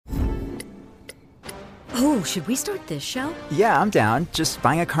Oh, should we start this show? Yeah, I'm down. Just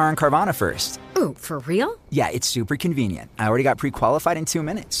buying a car on Carvana first. Ooh, for real? Yeah, it's super convenient. I already got pre-qualified in 2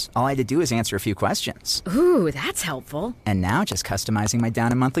 minutes. All I had to do is answer a few questions. Ooh, that's helpful. And now just customizing my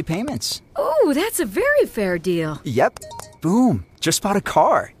down and monthly payments. Ooh, that's a very fair deal. Yep. Boom. Just bought a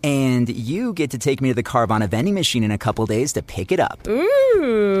car. And you get to take me to the Carvana vending machine in a couple days to pick it up.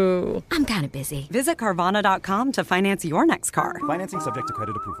 Ooh. I'm kind of busy. Visit Carvana.com to finance your next car. Financing subject to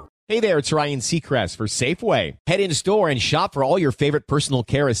credit approval. Hey there, it's Ryan Seacrest for Safeway. Head in store and shop for all your favorite personal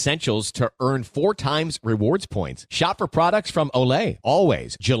care essentials to earn 4 times rewards points. Shop for products from Olay,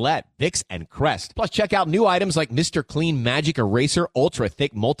 Always, Gillette, Vicks, and Crest. Plus, check out new items like Mr. Clean Magic Eraser Ultra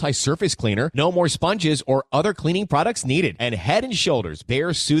Thick Multi-Surface Cleaner. No more sponges or other cleaning products needed. And Head & Shoulders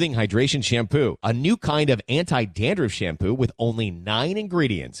Bare Soothing Hydration Shampoo, a new kind of anti-dandruff shampoo with only 9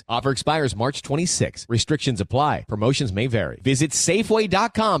 ingredients. Offer expires March 26. Restrictions apply. Promotions may vary. Visit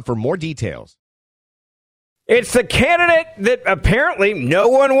Safeway.com for more details. It's the candidate that apparently no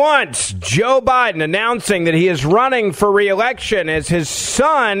one wants, Joe Biden, announcing that he is running for re-election as his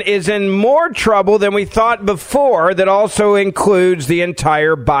son is in more trouble than we thought before. That also includes the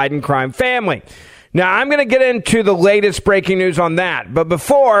entire Biden crime family. Now, I'm going to get into the latest breaking news on that. But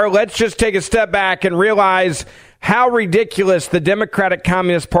before, let's just take a step back and realize how ridiculous the Democratic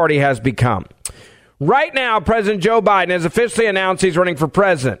Communist Party has become. Right now, President Joe Biden has officially announced he's running for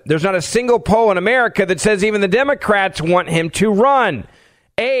president. There's not a single poll in America that says even the Democrats want him to run.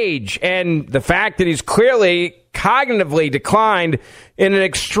 Age and the fact that he's clearly cognitively declined in an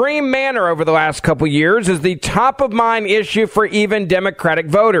extreme manner over the last couple years is the top of mind issue for even Democratic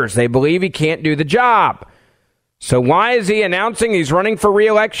voters. They believe he can't do the job. So why is he announcing he's running for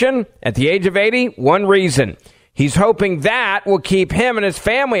re-election at the age of 80? One reason. He's hoping that will keep him and his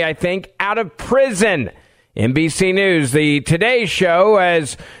family, I think, out of prison. NBC News, the Today Show,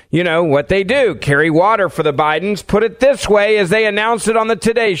 as you know what they do, carry water for the Bidens, put it this way as they announced it on the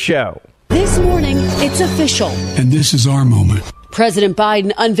Today Show. This morning, it's official. And this is our moment. President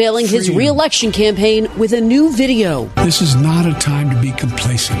Biden unveiling his re-election campaign with a new video. This is not a time to be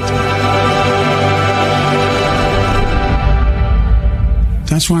complacent.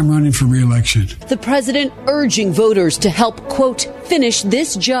 That's why I'm running for re-election. The president urging voters to help, quote, finish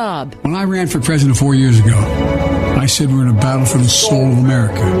this job. When I ran for president 4 years ago, I said we're in a battle for the soul of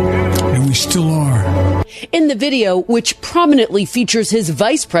America. And we still are. In the video, which prominently features his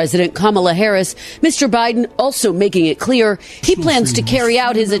vice president, Kamala Harris, Mr. Biden also making it clear he plans to carry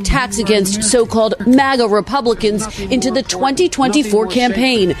out his attacks against so-called MAGA Republicans into the 2024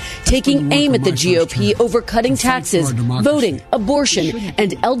 campaign, taking aim at the GOP over cutting taxes, voting, abortion,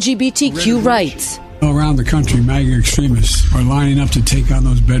 and LGBTQ rights. Around the country, MAGA extremists are lining up to take on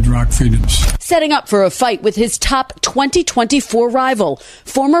those bedrock freedoms. Setting up for a fight with his top 2024 rival,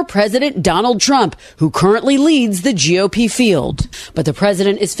 former President Donald Trump, who currently leads the GOP field. But the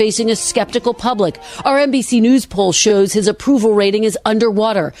president is facing a skeptical public. Our NBC News poll shows his approval rating is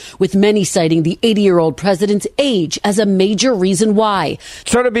underwater, with many citing the 80-year-old president's age as a major reason why.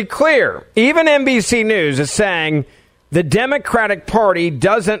 So to be clear, even NBC News is saying the Democratic Party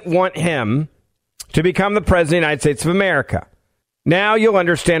doesn't want him to become the president of the United States of America. Now you'll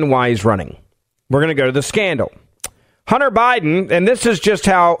understand why he's running. We're going to go to the scandal. Hunter Biden, and this is just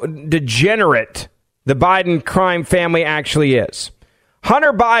how degenerate the Biden crime family actually is.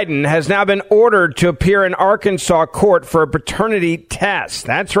 Hunter Biden has now been ordered to appear in Arkansas court for a paternity test.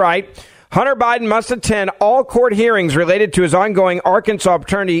 That's right. Hunter Biden must attend all court hearings related to his ongoing Arkansas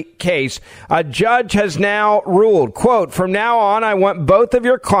paternity case. A judge has now ruled, quote, from now on, I want both of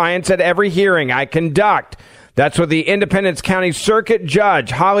your clients at every hearing I conduct. That's what the Independence County Circuit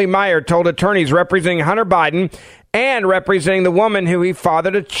Judge, Holly Meyer, told attorneys representing Hunter Biden and representing the woman who he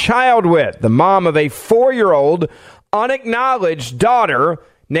fathered a child with, the mom of a 4-year-old unacknowledged daughter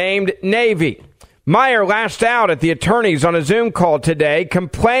named Navy. Meyer lashed out at the attorneys on a Zoom call today,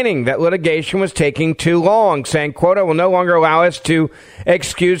 complaining that litigation was taking too long, saying, quote, I will no longer allow us to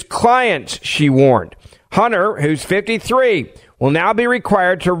excuse clients, she warned. Hunter, who's 53, will now be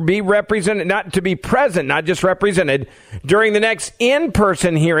required to be represented, not to be present, not just represented, during the next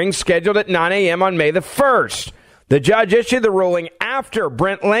in-person hearing scheduled at 9 a.m. on May the 1st. The judge issued the ruling after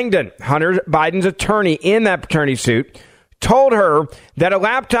Brent Langdon, Hunter Biden's attorney in that paternity suit, told her that a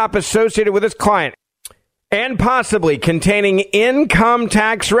laptop associated with his client and possibly containing income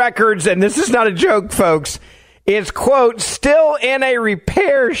tax records, and this is not a joke, folks, is, quote, still in a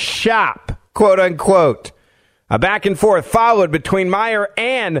repair shop, quote unquote. A back and forth followed between Meyer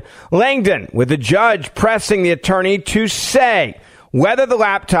and Langdon, with the judge pressing the attorney to say whether the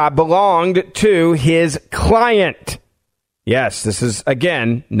laptop belonged to his client. Yes, this is,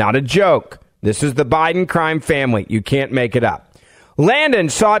 again, not a joke. This is the Biden crime family. You can't make it up. Landon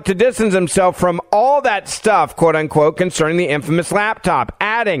sought to distance himself from all that stuff, quote unquote, concerning the infamous laptop,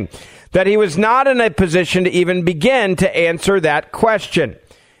 adding that he was not in a position to even begin to answer that question.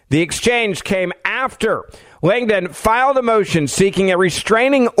 The exchange came after Langdon filed a motion seeking a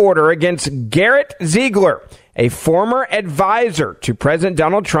restraining order against Garrett Ziegler, a former advisor to President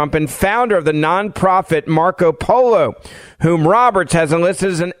Donald Trump and founder of the nonprofit Marco Polo, whom Roberts has enlisted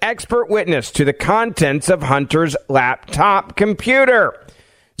as an expert witness to the contents of Hunter's laptop computer.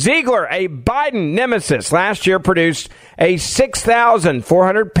 Ziegler, a Biden nemesis, last year produced a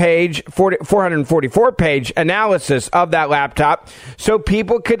 444-page analysis of that laptop so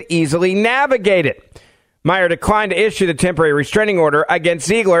people could easily navigate it. Meyer declined to issue the temporary restraining order against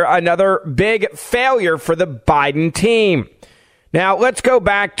Ziegler, another big failure for the Biden team. Now, let's go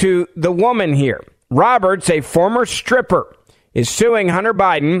back to the woman here. Roberts, a former stripper, is suing Hunter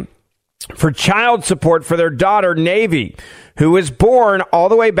Biden for child support for their daughter, Navy, who was born all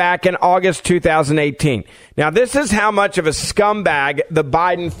the way back in August 2018. Now, this is how much of a scumbag the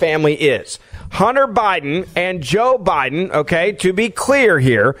Biden family is. Hunter Biden and Joe Biden, okay, to be clear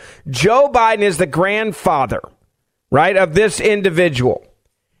here, Joe Biden is the grandfather, right, of this individual.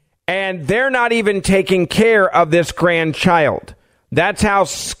 And they're not even taking care of this grandchild. That's how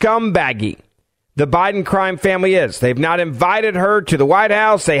scumbaggy the Biden crime family is. They've not invited her to the White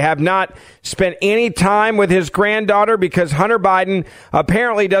House. They have not spent any time with his granddaughter because Hunter Biden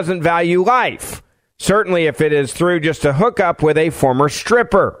apparently doesn't value life. Certainly if it is through just a hookup with a former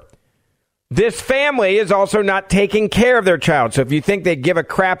stripper. This family is also not taking care of their child. So if you think they give a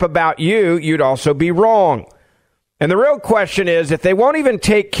crap about you, you'd also be wrong. And the real question is, if they won't even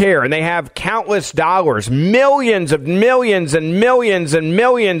take care and they have countless dollars, millions and millions and millions and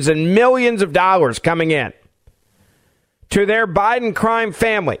millions of dollars coming in to their Biden crime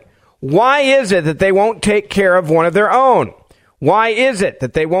family, why is it that they won't take care of one of their own? Why is it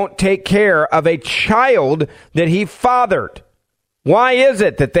that they won't take care of a child that he fathered? Why is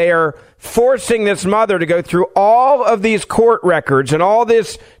it that they are forcing this mother to go through all of these court records and all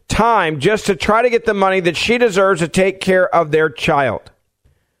this time just to try to get the money that she deserves to take care of their child?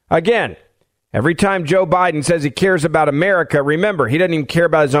 Again, every time Joe Biden says he cares about America, remember, he doesn't even care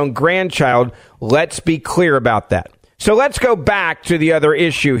about his own grandchild. Let's be clear about that. So let's go back to the other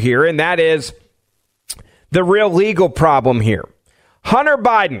issue here, and that is the real legal problem here. Hunter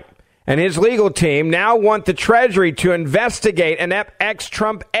Biden and his legal team now want the Treasury to investigate an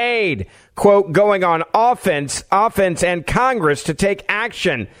ex-Trump aide, quote, going on offense, and Congress to take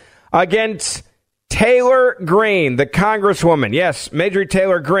action against Taylor Greene, the Congresswoman. Yes, Marjorie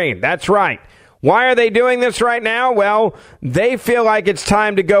Taylor Greene. That's right. Why are they doing this right now? Well, they feel like it's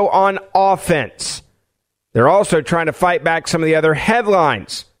time to go on offense. They're also trying to fight back some of the other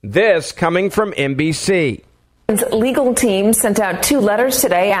headlines. This coming from NBC. Legal team sent out 2 letters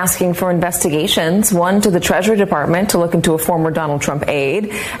today asking for investigations, one to the Treasury Department to look into a former Donald Trump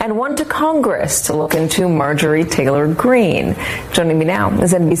aide, and one to Congress to look into Marjorie Taylor Greene. Joining me now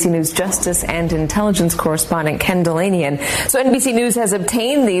is NBC News Justice and Intelligence correspondent Ken Delanian. So NBC News has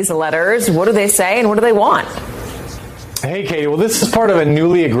obtained these letters. What do they say and what do they want? Hey, Katie. Well, this is part of a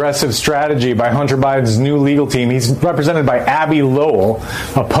newly aggressive strategy by Hunter Biden's new legal team. He's represented by Abby Lowell,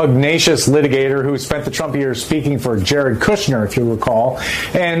 a pugnacious litigator who spent the Trump years speaking for Jared Kushner, if you recall.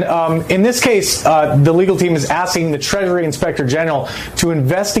 And in this case, the legal team is asking the Treasury Inspector General to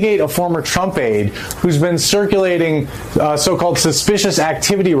investigate a former Trump aide who's been circulating so-called suspicious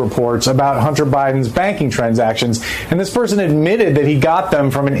activity reports about Hunter Biden's banking transactions. And this person admitted that he got them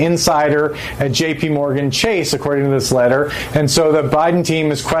from an insider at JP Morgan Chase, according to this letter. And so the Biden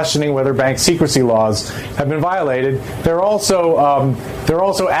team is questioning whether bank secrecy laws have been violated. They're also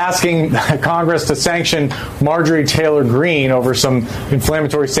asking Congress to sanction Marjorie Taylor Greene over some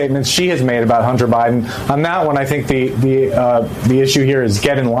inflammatory statements she has made about Hunter Biden. On that one, I think the issue here is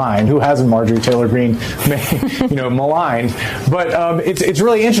get in line. Who hasn't Marjorie Taylor Greene maligned? But it's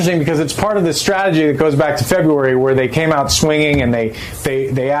really interesting because it's part of this strategy that goes back to February, where they came out swinging and they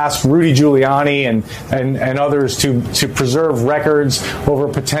asked Rudy Giuliani and others to preserve records over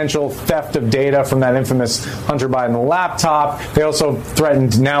potential theft of data from that infamous Hunter Biden laptop. They also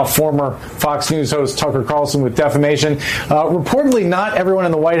threatened now former Fox News host Tucker Carlson with defamation. Reportedly, not everyone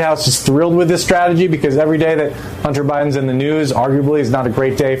in the White House is thrilled with this strategy because every day that Hunter Biden's in the news, arguably, is not a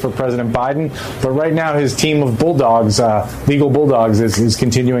great day for President Biden. But right now, his team of bulldogs, legal bulldogs, is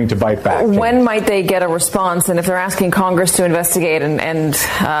continuing to bite back. When might they get a response? And if they're asking Congress to investigate and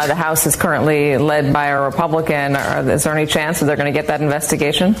the House is currently led by a Republican, is there any chance that they're going to get that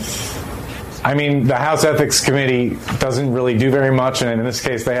investigation? I mean, the House Ethics Committee doesn't really do very much, and in this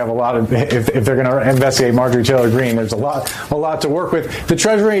case, they have a lot of. If they're going to investigate Marjorie Taylor Greene, there's a lot to work with. The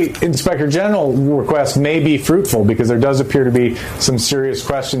Treasury Inspector General request may be fruitful because there does appear to be some serious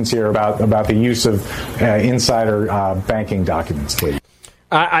questions here about the use of insider banking documents. Katie.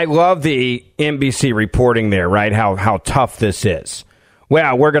 I love the NBC reporting there, right? How tough this is.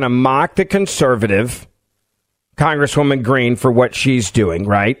 Well, we're going to mock the conservative Congresswoman Greene for what she's doing,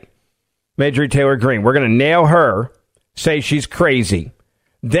 right? Marjorie Taylor Greene. We're going to nail her, say she's crazy.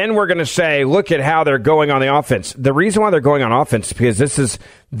 Then we're going to say, look at how they're going on the offense. The reason why they're going on offense is because this is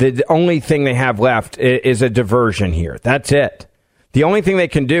the only thing they have left is a diversion here. That's it. The only thing they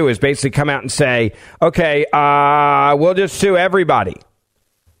can do is basically come out and say, okay, we'll just sue everybody.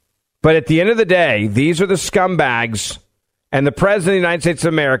 But at the end of the day, these are the scumbags. And the president of the United States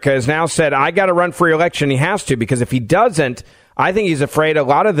of America has now said, I got to run for re-election. He has to, because if he doesn't, I think he's afraid a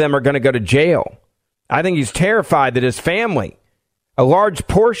lot of them are going to go to jail. I think he's terrified that his family, a large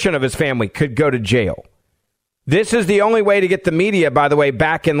portion of his family, could go to jail. This is the only way to get the media, by the way,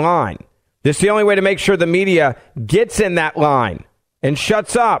 back in line. This is the only way to make sure the media gets in that line and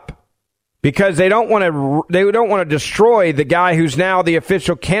shuts up, because they don't want to destroy the guy who's now the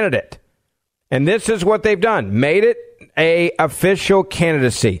official candidate. And this is what they've done. Made it a official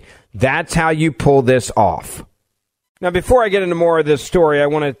candidacy. That's how you pull this off. Now, before I get into more of this story, I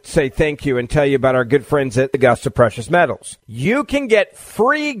want to say thank you and tell you about our good friends at Augusta Precious Metals. You can get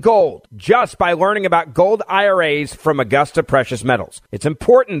free gold just by learning about gold IRAs from Augusta Precious Metals. It's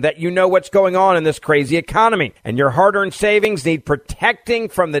important that you know what's going on in this crazy economy, and your hard-earned savings need protecting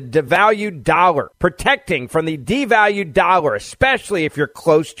from the devalued dollar. Protecting from the devalued dollar, especially if you're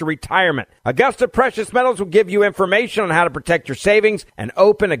close to retirement. Augusta Precious Metals will give you information on how to protect your savings and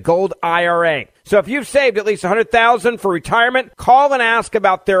open a gold IRA. So if you've saved at least $100,000 for retirement, call and ask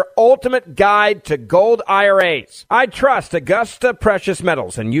about their ultimate guide to gold IRAs. I trust Augusta Precious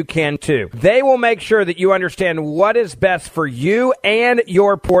Metals, and you can too. They will make sure that you understand what is best for you and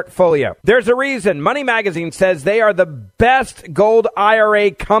your portfolio. There's a reason Money Magazine says they are the best gold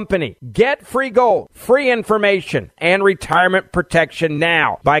IRA company. Get free gold, free information, and retirement protection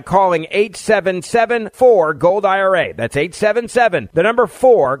now by calling 877-4-GOLD-IRA. That's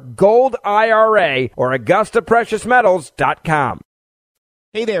 877-4-GOLD-IRA. Or AugustaPreciousMetals.com.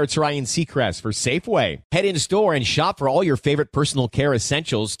 Hey there, it's Ryan Seacrest for Safeway. Head in store and shop for all your favorite personal care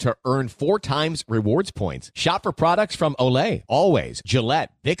essentials to earn 4 times rewards points. Shop for products from Olay, Always,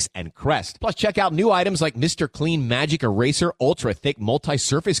 Gillette, Vicks, and Crest. Plus, check out new items like Mr. Clean Magic Eraser Ultra Thick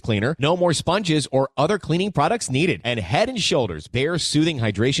Multi-Surface Cleaner. No more sponges or other cleaning products needed. And Head & Shoulders Bare Soothing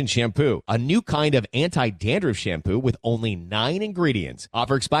Hydration Shampoo, a new kind of anti-dandruff shampoo with only 9 ingredients.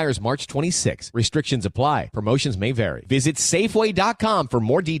 Offer expires March 26. Restrictions apply. Promotions may vary. Visit Safeway.com for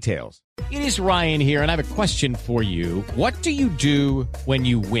more details. It is Ryan here, and I have a question for you. What do you do when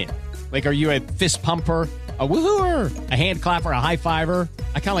you win? Like, are you a fist pumper, a woohooer, a hand clapper, a high fiver?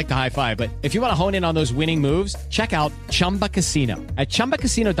 I kind of like the high five, but if you want to hone in on those winning moves, check out Chumba Casino. At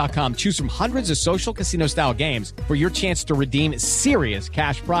ChumbaCasino.com, choose from hundreds of social casino-style games for your chance to redeem serious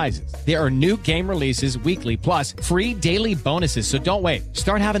cash prizes. There are new game releases weekly, plus free daily bonuses, so don't wait.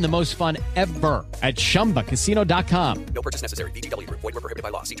 Start having the most fun ever at ChumbaCasino.com. No purchase necessary. VGW. Void where prohibited by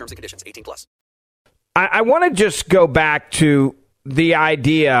law. See terms and conditions. 18+. I want to just go back to the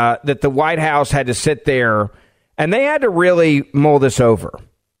idea that the White House had to sit there and they had to really mull this over.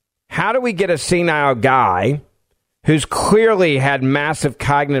 How do we get a senile guy who's clearly had massive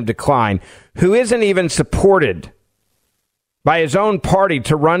cognitive decline, who isn't even supported by his own party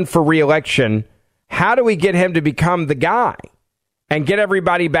to run for re-election? How do we get him to become the guy and get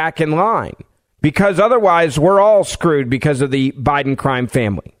everybody back in line? Because otherwise we're all screwed because of the Biden crime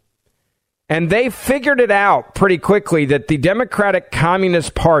family. And they figured it out pretty quickly that the Democratic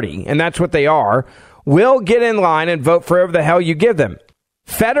Communist Party, and that's what they are, will get in line and vote for whatever the hell you give them.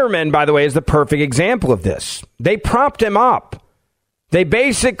 Fetterman, by the way, is the perfect example of this. They propped him up. They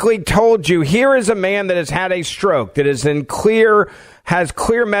basically told you, here is a man that has had a stroke, that is has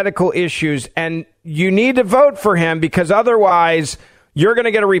clear medical issues, and you need to vote for him because otherwise you're going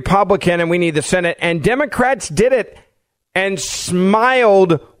to get a Republican and we need the Senate. And Democrats did it and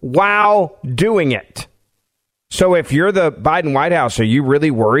smiled while doing it. So if you're the Biden White House, are you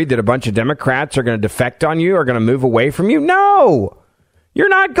really worried that a bunch of Democrats are going to defect on you, are going to move away from you? No, you're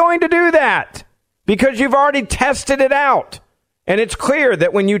not going to do that because you've already tested it out. And it's clear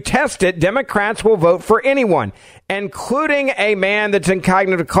that when you test it, Democrats will vote for anyone, including a man that's in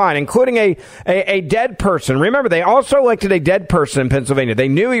cognitive decline, including a dead person. Remember, they also elected a dead person in Pennsylvania. They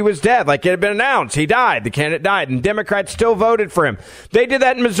knew he was dead, like it had been announced. He died. The candidate died, and Democrats still voted for him. They did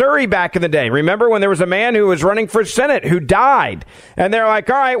that in Missouri back in the day. Remember when there was a man who was running for Senate who died? And they're like,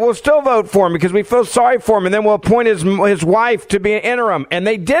 all right, we'll still vote for him because we feel sorry for him, and then we'll appoint his wife to be an interim. And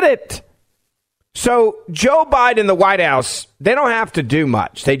they did it. So Joe Biden, the White House, they don't have to do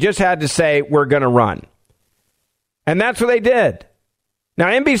much. They just had to say, we're going to run. And that's what they did. Now,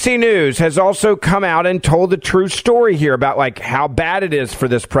 NBC News has also come out and told the true story here about like how bad it is for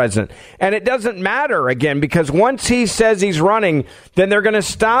this president. And it doesn't matter, again, because once he says he's running, then they're going to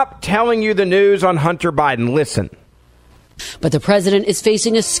stop telling you the news on Hunter Biden. Listen. But the president is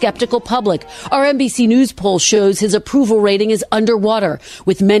facing a skeptical public. Our NBC News poll shows his approval rating is underwater,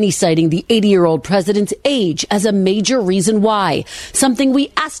 with many citing the 80-year-old president's age as a major reason why, something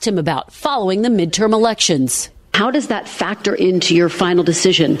we asked him about following the midterm elections. How does that factor into your final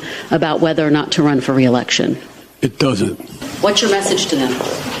decision about whether or not to run for re-election? It doesn't. What's your message to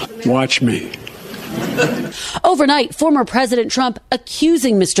them? Watch me. Overnight, former President Trump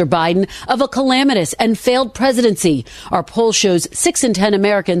accusing Mr. Biden of a calamitous and failed presidency. Our poll shows 6 in 10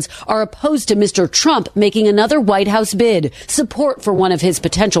 Americans are opposed to Mr. Trump making another White House bid. Support for one of his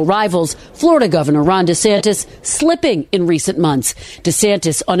potential rivals, Florida Governor Ron DeSantis, slipping in recent months.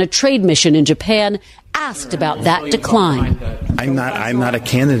 DeSantis on a trade mission in Japan, asked about that decline. I'm not a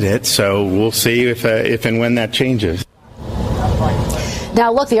candidate, so we'll see if and when that changes.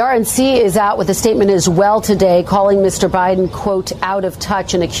 Now, look, the RNC is out with a statement as well today, calling Mr. Biden, quote, out of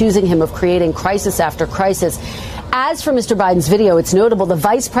touch and accusing him of creating crisis after crisis. As for Mr. Biden's video, it's notable the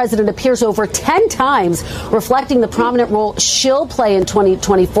vice president appears over 10 times, reflecting the prominent role she'll play in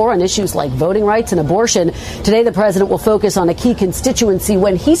 2024 on issues like voting rights and abortion. Today, the president will focus on a key constituency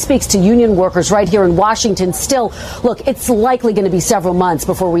when he speaks to union workers right here in Washington. Still, look, it's likely going to be several months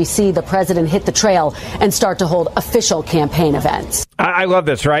before we see the president hit the trail and start to hold official campaign events. I love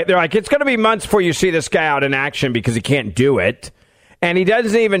this, right? They're like, it's going to be months before you see this guy out in action because he can't do it. And he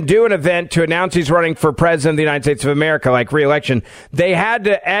doesn't even do an event to announce he's running for president of the United States of America, like re-election. They had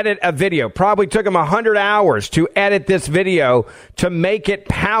to edit a video. Probably took him 100 hours to edit this video to make it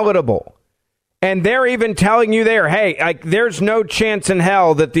palatable. And they're even telling you there, hey, like, there's no chance in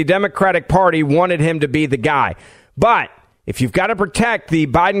hell that the Democratic Party wanted him to be the guy. But if you've got to protect the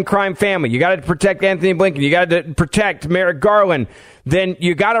Biden crime family, you got to protect Anthony Blinken, you got to protect Merrick Garland, then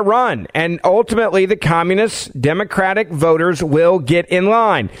you got to run. And ultimately, the communist Democratic voters will get in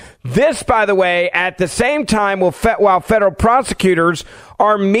line. This, by the way, at the same time, while federal prosecutors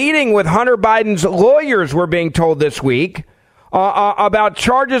are meeting with Hunter Biden's lawyers, we're being told this week, about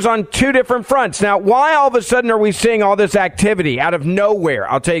charges on 2 different fronts. Now, why all of a sudden are we seeing all this activity out of nowhere?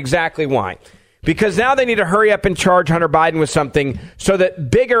 I'll tell you exactly why. Because now they need to hurry up and charge Hunter Biden with something so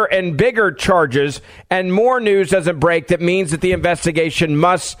that bigger and bigger charges and more news doesn't break. That means that the investigation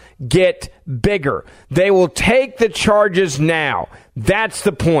must get bigger. They will take the charges now. That's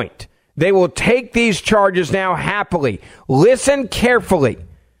the point. They will take these charges now happily. Listen carefully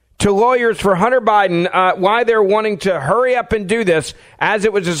to lawyers for Hunter Biden, why they're wanting to hurry up and do this, as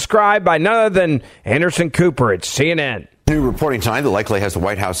it was described by none other than Anderson Cooper at CNN. New reporting tonight that likely has the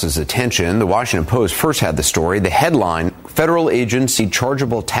White House's attention. The Washington Post first had the story. The headline, federal agents see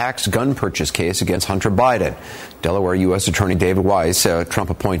chargeable tax gun purchase case against Hunter Biden. Delaware U.S. Attorney David Weiss, a Trump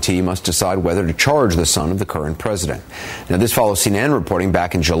appointee, must decide whether to charge the son of the current president. Now, this follows CNN reporting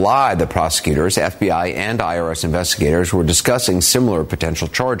back in July that prosecutors, FBI, and IRS investigators were discussing similar potential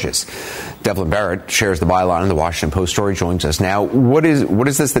charges. Devlin Barrett shares the byline in the Washington Post story, joins us now. What is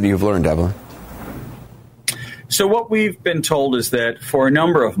this that you've learned, Devlin? So what we've been told is that for a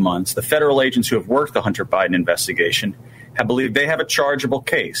number of months, the federal agents who have worked the Hunter Biden investigation have believed they have a chargeable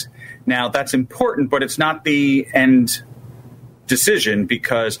case. Now, that's important, but it's not the end decision,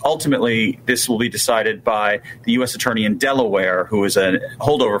 because ultimately this will be decided by the U.S. attorney in Delaware, who is a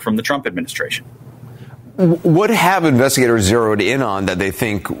holdover from the Trump administration. What have investigators zeroed in on that they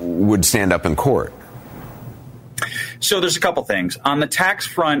think would stand up in court? So there's a couple things. On the tax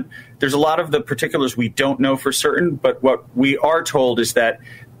front, there's a lot of the particulars we don't know for certain, but what we are told is that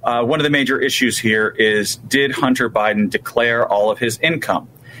one of the major issues here is, did Hunter Biden declare all of his income?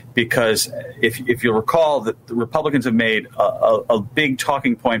 Because if you'll recall, that the Republicans have made a big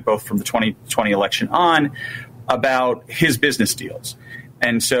talking point, both from the 2020 election on, about his business deals.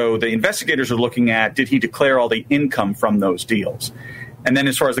 And so the investigators are looking at, did he declare all the income from those deals? And then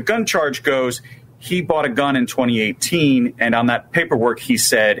as far as the gun charge goes, he bought a gun in 2018, and on that paperwork he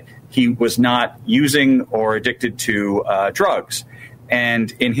said he was not using or addicted to drugs.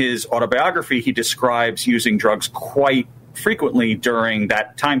 And in his autobiography, he describes using drugs quite frequently during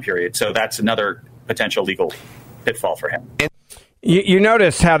that time period. So that's another potential legal pitfall for him. You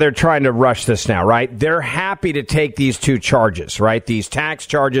notice how they're trying to rush this now, right? They're happy to take these two charges, right? These tax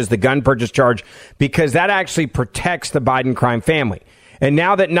charges, the gun purchase charge, because that actually protects the Biden crime family. And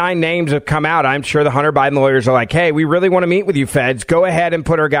now that 9 names have come out, I'm sure the Hunter Biden lawyers are like, hey, we really want to meet with you, feds. Go ahead and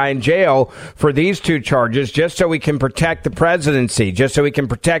put our guy in jail for these 2 charges just so we can protect the presidency, just so we can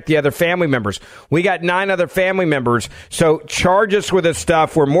protect the other family members. We got 9 other family members. So charge us with this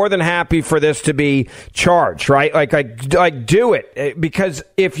stuff. We're more than happy for this to be charged, right? Like do it. Because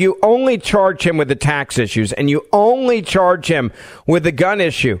if you only charge him with the tax issues and you only charge him with the gun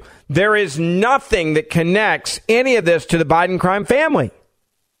issue, there is nothing that connects any of this to the Biden crime family,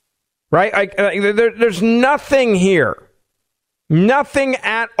 right? There's nothing here, nothing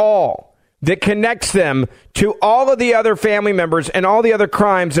at all that connects them to all of the other family members and all the other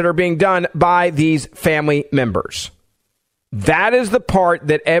crimes that are being done by these family members. That is the part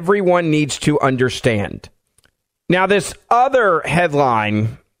that everyone needs to understand. Now, this other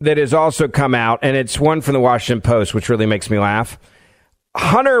headline that has also come out, and it's one from the Washington Post, which really makes me laugh.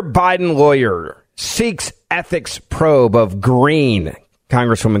 Hunter Biden lawyer seeks ethics probe of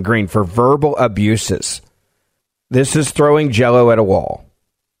Congresswoman Green, for verbal abuses. This is throwing Jell-O at a wall.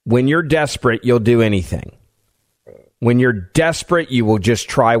 When you're desperate, you'll do anything. When you're desperate, you will just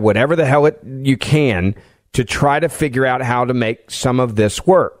try whatever the hell you can to try to figure out how to make some of this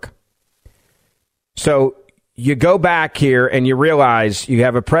work. So you go back here and you realize you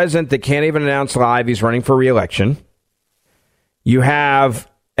have a president that can't even announce live he's running for re-election. You have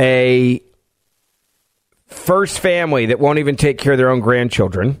a first family that won't even take care of their own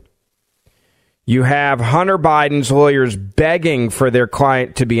grandchildren. You have Hunter Biden's lawyers begging for their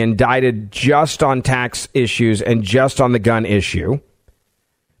client to be indicted just on tax issues and just on the gun issue,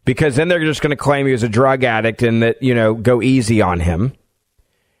 because then they're just going to claim he was a drug addict and that, go easy on him.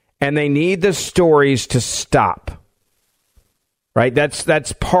 And they need the stories to stop. Right?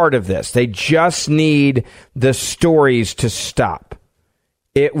 That's part of this. They just need the stories to stop.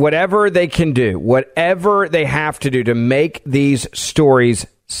 Whatever they can do, whatever they have to do to make these stories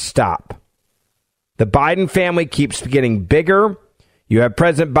stop. The Biden family keeps getting bigger. You have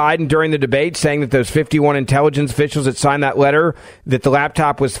President Biden during the debate saying that those 51 intelligence officials that signed that letter, that the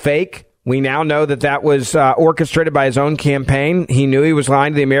laptop was fake. We now know that was orchestrated by his own campaign. He knew he was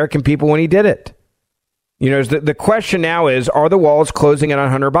lying to the American people when he did it. The question now is, are the walls closing in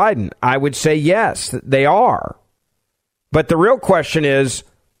on Hunter Biden? I would say yes, they are. But the real question is,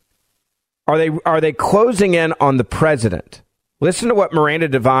 are they closing in on the president? Listen to what Miranda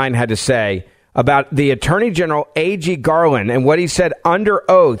Devine had to say about the Attorney General A.G. Garland and what he said under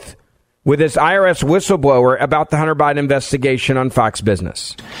oath with this IRS whistleblower about the Hunter Biden investigation on Fox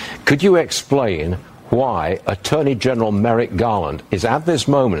Business. Could you explain why Attorney General Merrick Garland is at this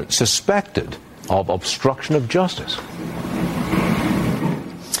moment suspected of obstruction of justice?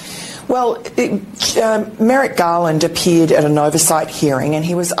 Well, Merrick Garland appeared at an oversight hearing and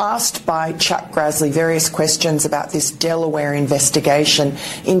he was asked by Chuck Grassley various questions about this Delaware investigation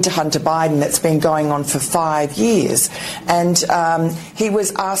into Hunter Biden that's been going on for 5 years. And he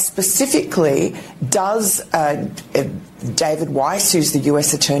was asked specifically, does David Weiss, who's the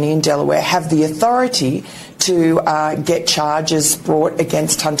U.S. attorney in Delaware, have the authority to get charges brought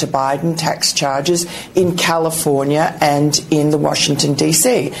against Hunter Biden, tax charges, in California and in the Washington,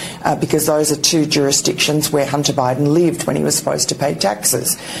 D.C., because those are 2 jurisdictions where Hunter Biden lived when he was supposed to pay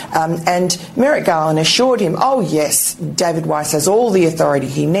taxes. And Merrick Garland assured him, oh, yes, David Weiss has all the authority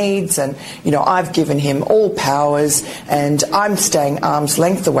he needs, and, I've given him all powers, and I'm staying arm's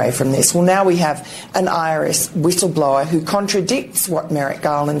length away from this. Well, now we have an IRS whistleblower who contradicts what Merrick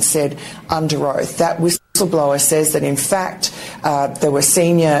Garland said under oath. That whistleblower says that, in fact, there were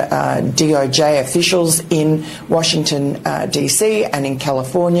senior DOJ officials in Washington, D.C. and in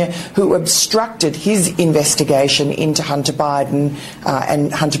California who obstructed his investigation into Hunter Biden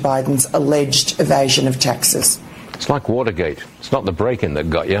and Hunter Biden's alleged evasion of taxes. It's like Watergate. It's not the break-in that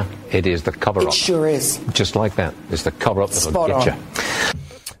got you. It is the cover-up. It sure is. Just like that. It's the cover-up that'll get you.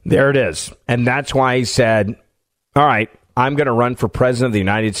 There it is. And that's why he said, all right, I'm going to run for president of the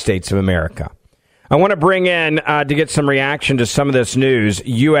United States of America. I want to bring in, to get some reaction to some of this news,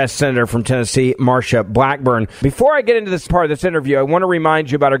 U.S. Senator from Tennessee, Marsha Blackburn. Before I get into this part of this interview, I want to remind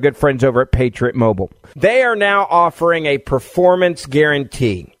you about our good friends over at Patriot Mobile. They are now offering a performance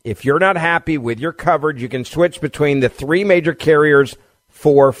guarantee. If you're not happy with your coverage, you can switch between the 3 major carriers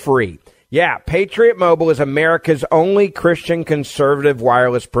for free. Yeah, Patriot Mobile is America's only Christian conservative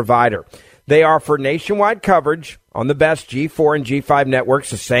wireless provider. They offer nationwide coverage on the best G4 and G5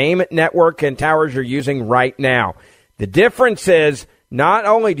 networks, the same network and towers you're using right now. The difference is not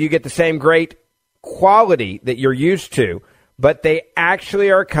only do you get the same great quality that you're used to, but they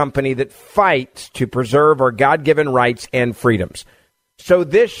actually are a company that fights to preserve our God-given rights and freedoms. So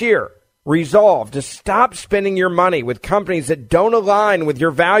this year, resolve to stop spending your money with companies that don't align with your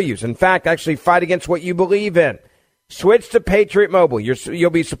values. In fact, actually fight against what you believe in. Switch to Patriot Mobile.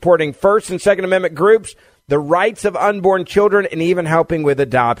 You'll be supporting First and Second Amendment groups, the rights of unborn children, and even helping with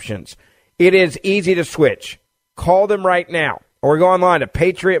adoptions. It is easy to switch. Call them right now or go online to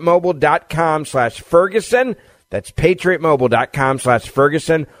patriotmobile.com/Ferguson. That's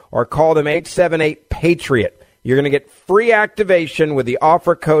patriotmobile.com/Ferguson or call them 878-PATRIOT. You're going to get free activation with the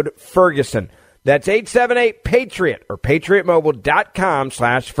offer code Ferguson. That's 878-PATRIOT or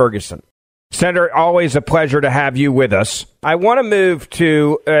patriotmobile.com/Ferguson. Senator, always a pleasure to have you with us. I want to move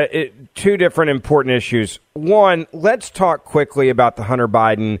to two different important issues. One, let's talk quickly about the Hunter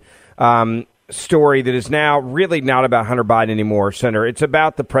Biden story that is now really not about Hunter Biden anymore, Senator. It's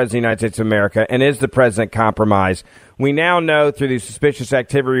about the President of the United States of America, and is the president compromised? We now know through these suspicious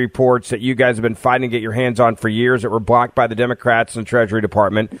activity reports that you guys have been fighting to get your hands on for years that were blocked by the Democrats and the Treasury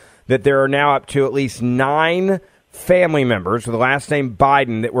Department, that there are now up to at least 9 family members with the last name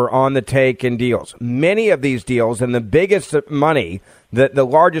Biden that were on the take in deals. Many of these deals and the biggest money, the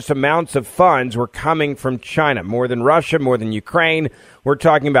largest amounts of funds were coming from China, more than Russia, more than Ukraine. We're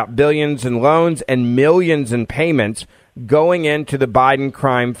talking about billions in loans and millions in payments going into the Biden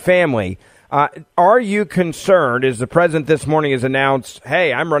crime family. Are you concerned, as the president this morning has announced,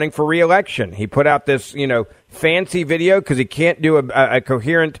 hey, I'm running for re-election? He put out this, fancy video because he can't do a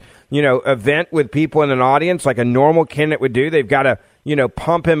coherent, event with people in an audience like a normal candidate would do. They've got to,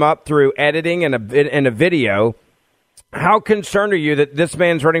 pump him up through editing and a video. How concerned are you that this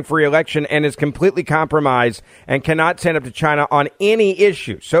man's running for re-election and is completely compromised and cannot stand up to China on any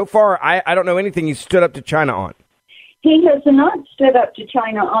issue? So far, I don't know anything he's stood up to China on. He has not stood up to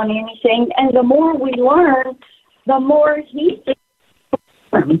China on anything, and the more we learn, the more he thinks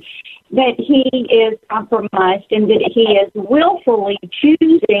that he is compromised and that he is willfully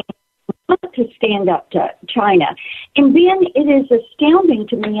choosing not to stand up to China. And then it is astounding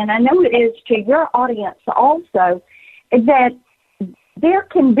to me, and I know it is to your audience also, that there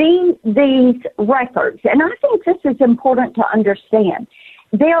can be these records, and I think this is important to understand.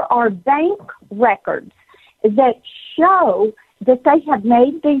 There are bank records that show that they have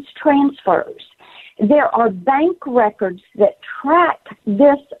made these transfers. There are bank records that track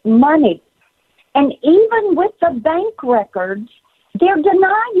this money. And even with the bank records, they're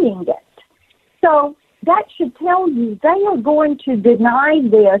denying it. So that should tell you they are going to deny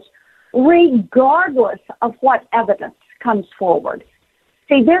this regardless of what evidence comes forward.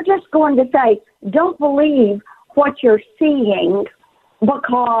 See, they're just going to say, don't believe what you're seeing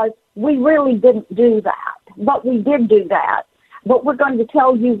because we really didn't do that. But we did do that. But we're going to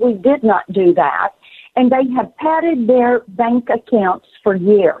tell you we did not do that. And they have padded their bank accounts for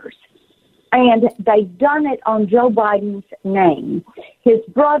years. And they've done it on Joe Biden's name. His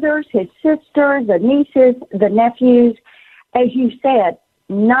brothers, his sisters, the nieces, the nephews. As you said,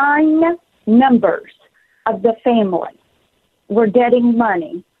 9 members of the family were getting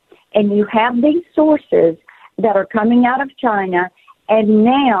money. And you have these sources that are coming out of China. And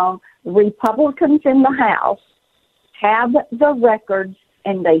now Republicans in the House have the records,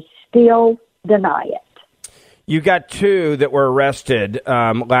 and they still deny it. You got 2 that were arrested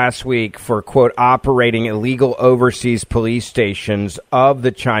last week for, quote, operating illegal overseas police stations of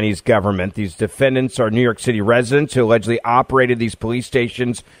the Chinese government. These defendants are New York City residents who allegedly operated these police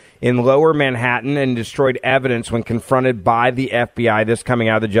stations in Lower Manhattan and destroyed evidence when confronted by the FBI, this coming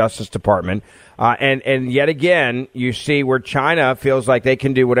out of the Justice Department. And yet again, you see where China feels like they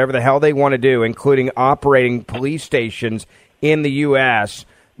can do whatever the hell they want to do, including operating police stations in the U.S.,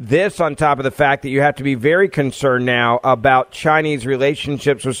 This on top of the fact that you have to be very concerned now about Chinese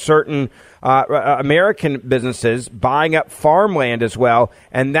relationships with certain American businesses buying up farmland as well.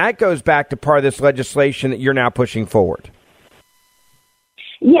 And that goes back to part of this legislation that you're now pushing forward.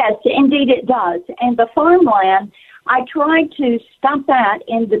 Yes, indeed it does. And the farmland, I tried to stop that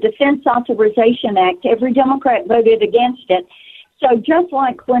in the Defense Authorization Act. Every Democrat voted against it. So just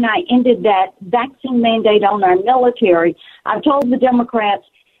like when I ended that vaccine mandate on our military, I told the Democrats,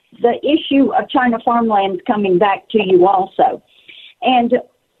 the issue of China farmland is coming back to you also. And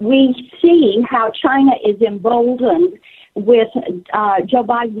we see how China is emboldened with Joe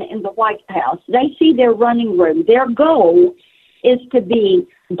Biden in the White House. They see their running room. Their goal is to be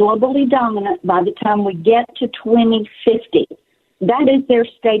globally dominant by the time we get to 2050. That is their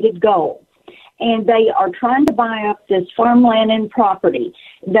stated goal. And they are trying to buy up this farmland and property.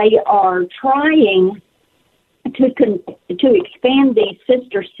 They are trying to expand these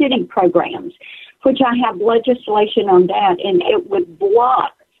sister city programs, which I have legislation on that, and it would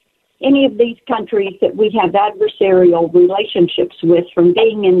block any of these countries that we have adversarial relationships with from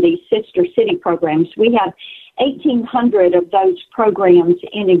being in these sister city programs. We have 1,800 of those programs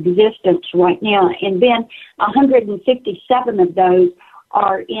in existence right now, and then 157 of those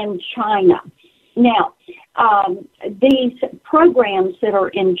are in China. Now, these programs that are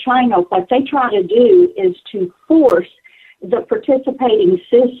in China, what they try to do is to force the participating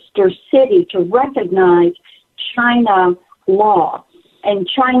sister city to recognize China law and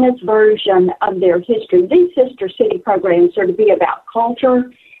China's version of their history. These sister city programs are to be about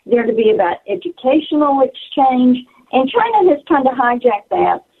culture, they're to be about educational exchange, and China has kind of hijacked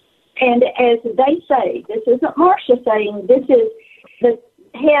that. And as they say, this isn't Marcia saying, this is the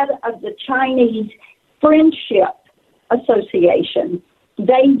head of the Chinese Friendship Association.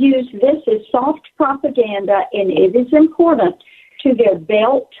 They use this as soft propaganda, and it is important to their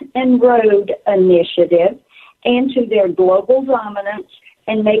Belt and Road Initiative and to their global dominance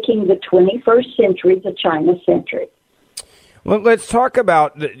and making the 21st century the China century. Well, let's talk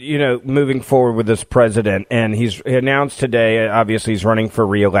about, moving forward with this president. And he's announced today, obviously, he's running for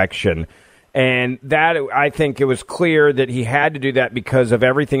re-election. And that, I think it was clear that he had to do that because of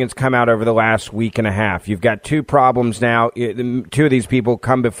everything that's come out over the last week and a half. You've got two problems now. Two of these people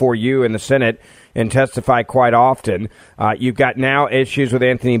come before you in the Senate and testify quite often. You've got now issues with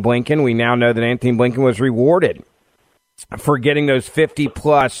Anthony Blinken. We now know that Anthony Blinken was rewarded for getting those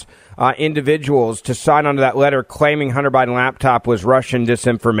 50-plus individuals to sign onto that letter claiming Hunter Biden laptop was Russian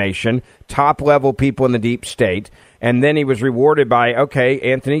disinformation, top-level people in the deep state. And then he was rewarded by, okay,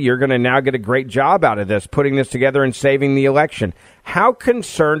 Anthony, you're going to now get a great job out of this, putting this together and saving the election. How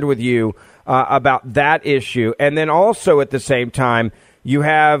concerned with you about that issue? And then also at the same time, you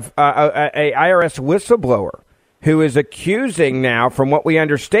have a IRS whistleblower who is accusing now, from what we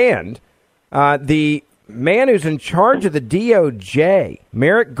understand, the man who's in charge of the DOJ,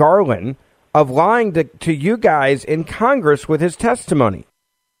 Merrick Garland, of lying to you guys in Congress with his testimony.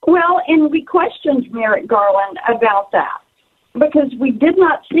 Well, and we questioned Merrick Garland about that because we did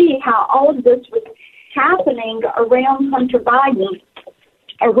not see how all of this was happening around Hunter Biden,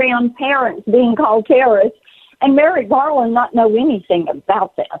 around parents being called terrorists, and Merrick Garland not know anything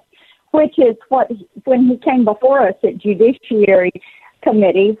about this, which is what, when he came before us at Judiciary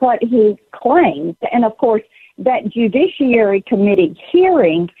Committee, what he claimed. And, of course, that Judiciary Committee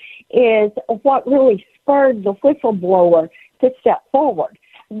hearing is what really spurred the whistleblower to step forward,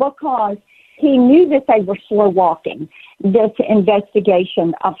 because he knew that they were slow walking this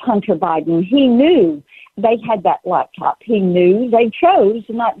investigation of Hunter Biden. He knew they had that laptop. He knew they chose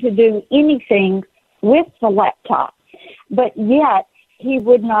not to do anything with the laptop, but yet he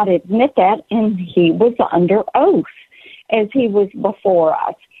would not admit that, and he was under oath as he was before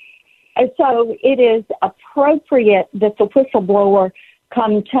us. And so it is appropriate that the whistleblower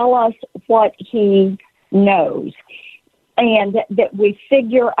come tell us what he knows, and that we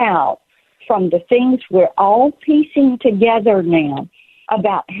figure out from the things we're all piecing together now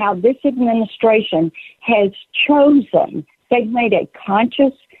about how this administration has chosen, they've made a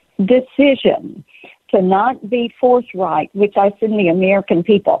conscious decision to not be forthright with us and the American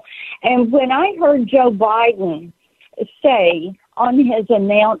people. And when I heard Joe Biden say on his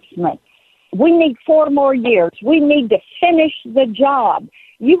announcement, we need 4 more years, we need to finish the job,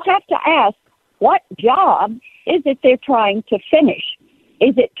 you have to ask, what job is it they're trying to finish?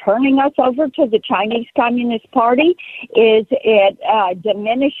 Is it turning us over to the Chinese Communist Party? Is it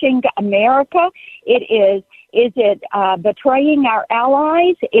diminishing America? Is it betraying our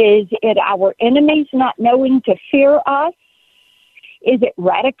allies? Is it our enemies not knowing to fear us? Is it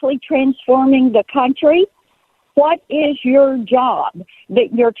radically transforming the country? What is your job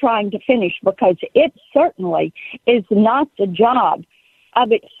that you're trying to finish? Because it certainly is not the job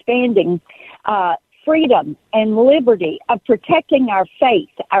of expanding freedom and liberty, of protecting our faith,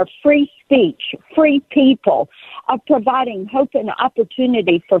 our free speech, free people, of providing hope and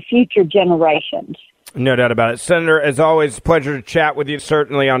opportunity for future generations. No doubt about it. Senator, as always, pleasure to chat with you,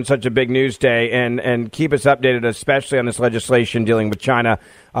 certainly on such a big news day, and keep us updated, especially on this legislation dealing with China.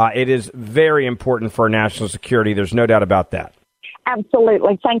 It is very important for our national security. There's no doubt about that.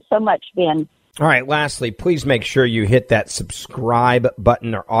 Absolutely. Thanks so much, Ben. All right, lastly, please make sure you hit that subscribe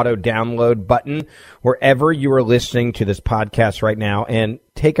button or auto-download button wherever you are listening to this podcast right now, and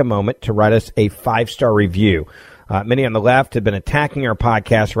take a moment to write us a 5-star review. Many on the left have been attacking our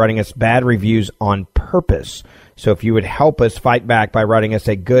podcast, writing us bad reviews on purpose. So if you would help us fight back by writing us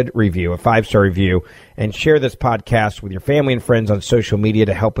a good review, a 5-star review, and share this podcast with your family and friends on social media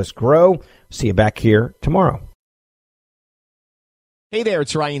to help us grow. See you back here tomorrow. Hey there,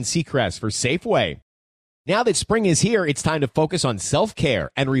 it's Ryan Seacrest for Safeway. Now that spring is here, it's time to focus on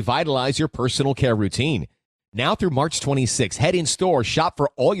self-care and revitalize your personal care routine. Now through March 26, head in store, shop for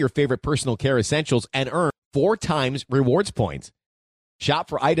all your favorite personal care essentials, and earn 4 times rewards points. Shop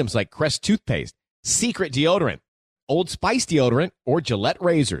for items like Crest toothpaste, Secret deodorant, Old Spice deodorant, or Gillette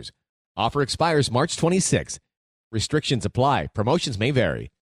razors. Offer expires March 26. Restrictions apply. Promotions may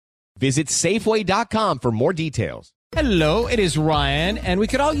vary. Visit Safeway.com for more details. Hello, it is Ryan, and we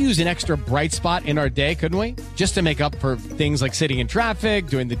could all use an extra bright spot in our day, couldn't we? Just to make up for things like sitting in traffic,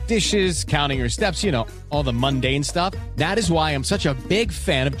 doing the dishes, counting your steps, you know, all the mundane stuff. That is why I'm such a big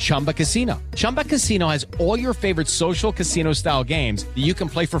fan of Chumba Casino. Chumba Casino has all your favorite social casino-style games that you can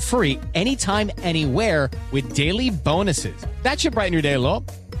play for free anytime, anywhere with daily bonuses. That should brighten your day a little.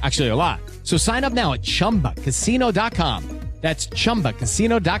 Actually, a lot. So sign up now at ChumbaCasino.com. That's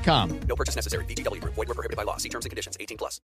ChumbaCasino.com. No purchase necessary. VGW Group. Void where prohibited by law. See terms and conditions. 18+.